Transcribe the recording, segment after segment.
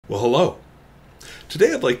Well, hello.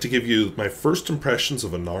 Today I'd like to give you my first impressions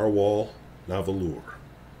of a narwhal Nahvalur.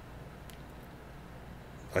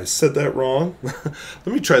 I said that wrong. Let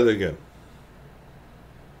me try that again.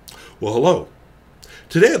 Well, hello.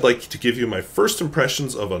 Today I'd like to give you my first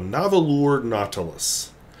impressions of a Nahvalur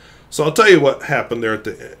Nautilus. So I'll tell you what happened there at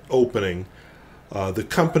the opening. The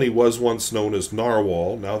company was once known as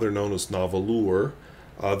Narwhal. Now they're known as Nahvalur.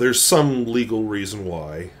 There's some legal reason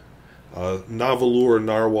why. Nahvalur and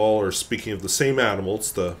narwhal are speaking of the same animal.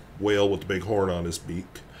 It's the whale with the big horn on his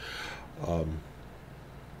beak.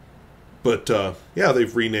 Yeah,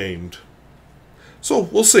 they've renamed. So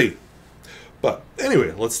we'll see. But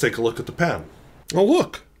anyway, let's take a look at the pen. Oh,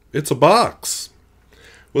 look, it's a box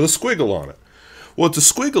with a squiggle on it. What the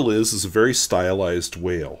squiggle is a very stylized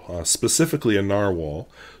whale, specifically a narwhal.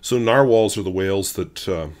 So narwhals are the whales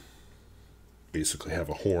that basically have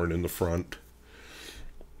a horn in the front.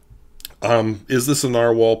 Is this a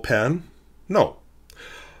narwhal pen? No.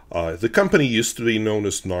 The company used to be known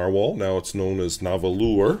as Narwhal. Now it's known as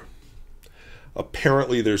Nahvalur.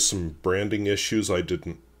 Apparently there's some branding issues. I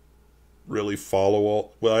didn't really follow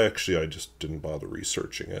all. Well, I just didn't bother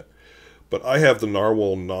researching it. But I have the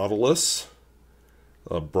Narwhal Nautilus,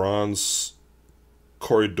 bronze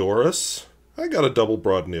Corridorus. I got a double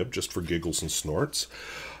broad nib just for giggles and snorts.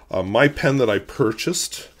 My pen that I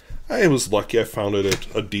purchased, I was lucky I found it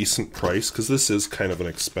at a decent price because this is kind of an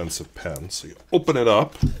expensive pen. So you open it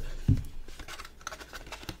up.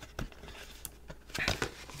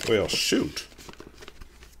 Well, shoot.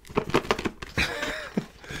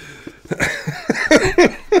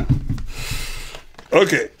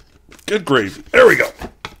 Okay, good gravy. There we go.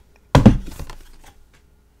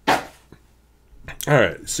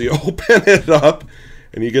 Alright, so you open it up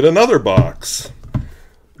and you get another box,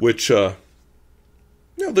 which,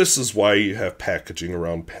 this is why you have packaging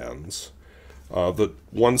around pens. The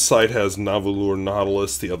one side has Nahvalur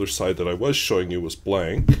Nautilus, the other side that I was showing you was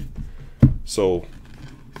blank. So,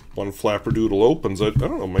 one flapperdoodle opens it. I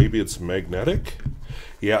don't know, maybe it's magnetic?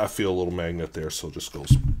 Yeah, I feel a little magnet there, so it just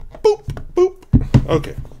goes boop, boop.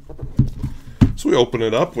 Okay. So we open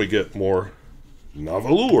it up, we get more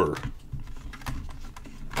Nahvalur.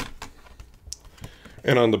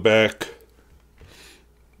 And on the back,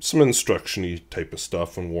 some instruction-y type of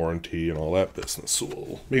stuff and warranty and all that business. So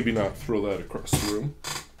we'll maybe not throw that across the room.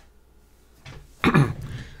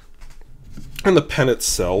 And the pen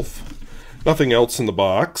itself, nothing else in the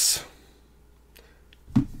box.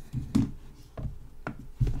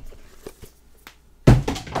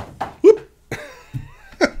 Whoop.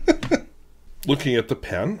 Looking at the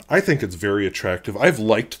pen, I think it's very attractive. I've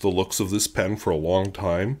liked the looks of this pen for a long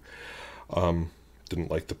time. Didn't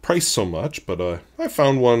like the price so much, but I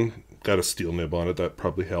found one, got a steel nib on it, that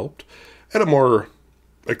probably helped, at a more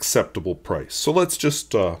acceptable price. So let's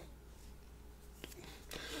just, I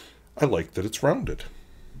like that it's rounded.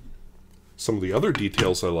 Some of the other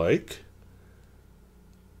details I like,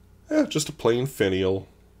 just a plain finial,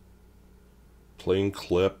 plain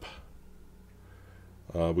clip.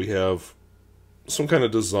 We have some kind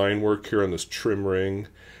of design work here on this trim ring.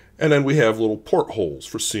 And then we have little portholes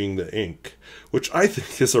for seeing the ink, which I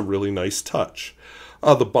think is a really nice touch.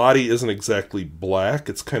 The body isn't exactly black.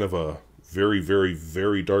 It's kind of a very, very,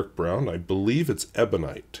 very dark brown. I believe it's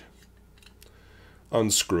ebonite.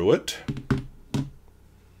 Unscrew it.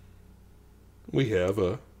 We have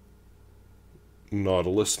a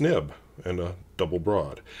Nautilus nib and a double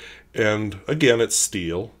broad. And again, it's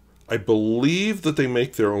steel. I believe that they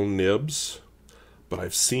make their own nibs, but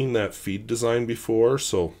I've seen that feed design before,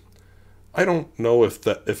 so I don't know if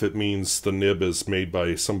it means the nib is made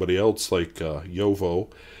by somebody else like Yovo,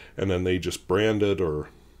 and then they just brand it, or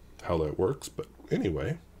how that works. But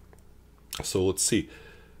anyway, so let's see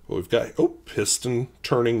what we've got. Oh, piston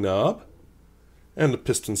turning knob, and the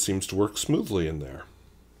piston seems to work smoothly in there.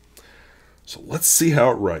 So let's see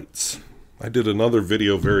how it writes. I did another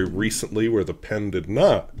video very recently where the pen did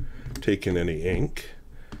not take in any ink.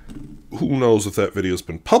 Who knows if that video has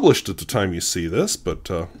been published at the time you see this, but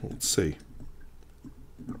let's see.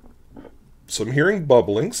 So I'm hearing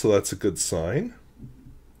bubbling, so that's a good sign.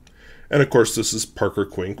 And of course this is Parker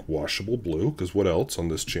Quink washable blue, because what else on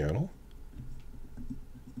this channel?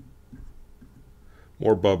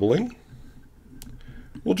 More bubbling.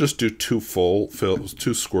 We'll just do two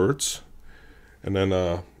squirts. And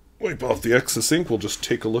then wipe off the excess ink. We'll just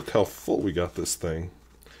take a look how full we got this thing.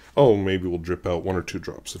 Oh, maybe we'll drip out 1 or 2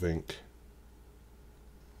 drops of ink.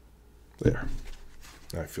 There.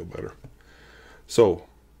 I feel better. So,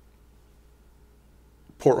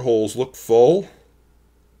 portholes look full.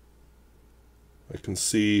 I can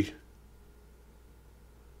see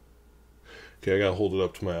Okay, I gotta hold it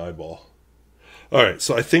up to my eyeball. Alright,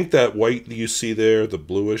 so I think that white you see there, the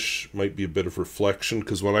bluish, might be a bit of reflection,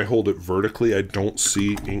 because when I hold it vertically, I don't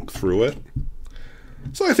see ink through it.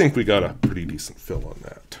 So I think we got a pretty decent fill on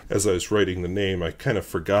that. As I was writing the name, I kind of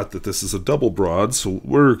forgot that this is a double broad, so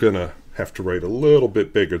we're going to have to write a little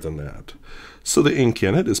bit bigger than that. So the ink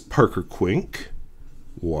in it is Parker Quink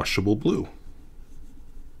Washable Blue.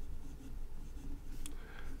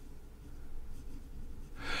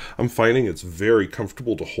 I'm finding it's very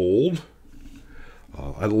comfortable to hold.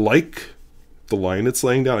 I like the line it's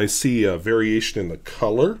laying down. I see a variation in the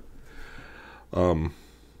color. It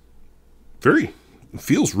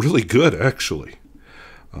feels really good, actually.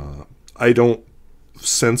 I don't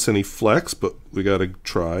sense any flex, but we got to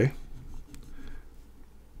try.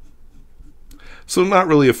 So not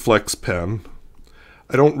really a flex pen.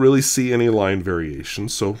 I don't really see any line variation,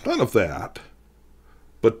 so none of that.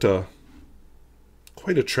 But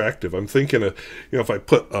quite attractive. I'm thinking, if I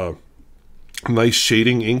put nice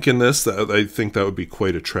shading ink in this, I think that would be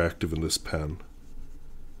quite attractive in this pen.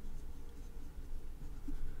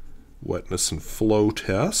 Wetness and flow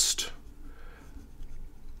test.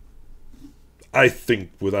 I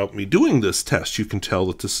think without me doing this test, you can tell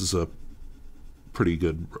that this is a pretty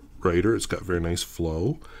good writer. It's got very nice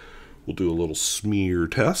flow. We'll do a little smear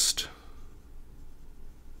test.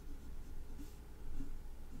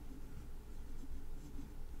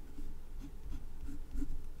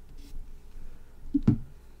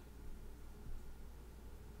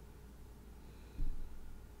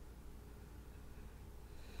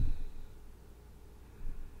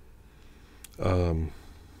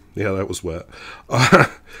 Yeah, that was wet.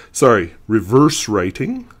 Sorry, reverse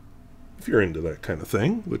writing, if you're into that kind of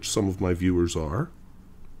thing, which some of my viewers are.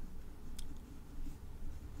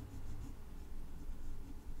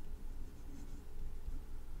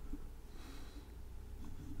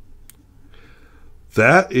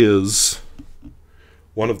 That is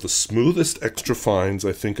one of the smoothest extra fines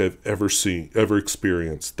I think I've ever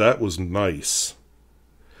experienced. That was nice.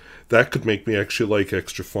 That could make me actually like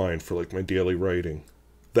extra fine for like my daily writing.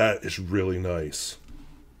 That is really nice.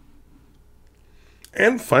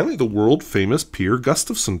 And finally, the world famous Pierre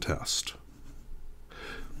Gustafson test.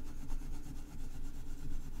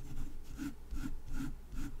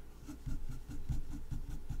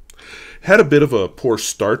 Had a bit of a poor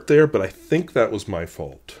start there, but I think that was my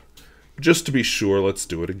fault. Just to be sure, let's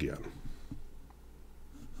do it again.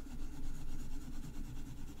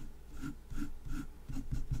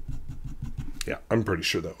 Yeah, I'm pretty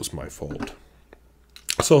sure that was my fault.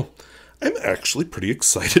 So, I'm actually pretty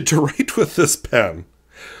excited to write with this pen.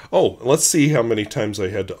 Oh, let's see how many times I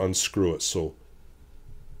had to unscrew it. So,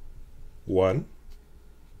 1.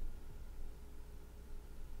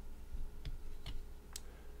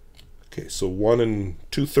 Okay, so 1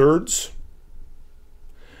 2/3.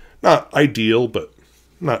 Not ideal, but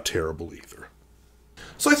not terrible either.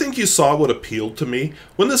 So I think you saw what appealed to me.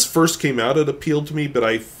 When this first came out, it appealed to me, but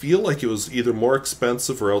I feel like it was either more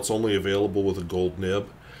expensive or else only available with a gold nib.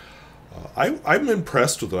 I'm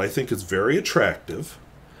impressed with it. I think it's very attractive.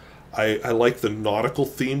 I like the nautical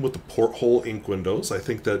theme with the porthole ink windows. I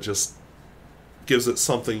think that just gives it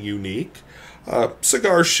something unique.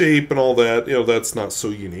 Cigar shape and all that, that's not so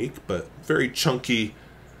unique, but very chunky.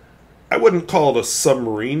 I wouldn't call it a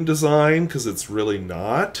submarine design because it's really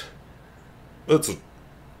not. It's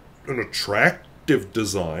an attractive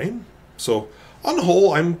design. So on the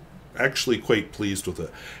whole, I'm actually quite pleased with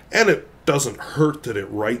it. And it doesn't hurt that it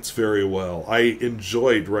writes very well. I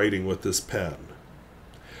enjoyed writing with this pen.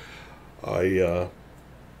 I'm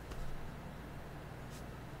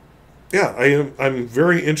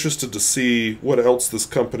very interested to see what else this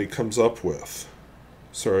company comes up with.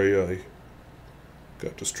 Sorry, I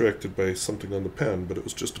got distracted by something on the pen, but it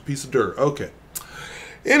was just a piece of dirt. Okay.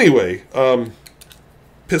 Anyway,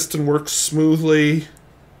 piston works smoothly.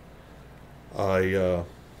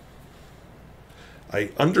 I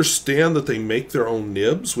understand that they make their own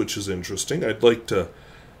nibs, which is interesting. I'd like to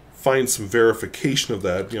find some verification of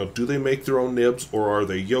that. Do they make their own nibs, or are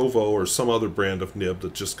they Yovo or some other brand of nib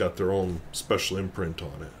that just got their own special imprint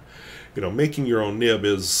on it? Making your own nib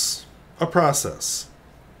is a process.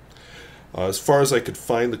 As far as I could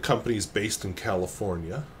find, the company's based in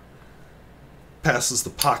California. Passes the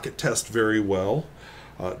pocket test very well.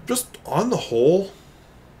 Just on the whole,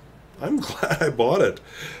 I'm glad I bought it.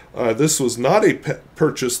 This was not a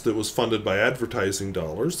purchase that was funded by advertising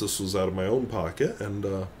dollars. This was out of my own pocket,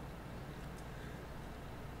 and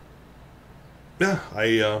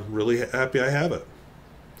I'm really happy I have it.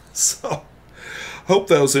 So, hope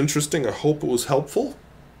that was interesting. I hope it was helpful.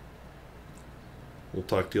 We'll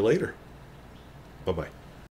talk to you later. Bye-bye.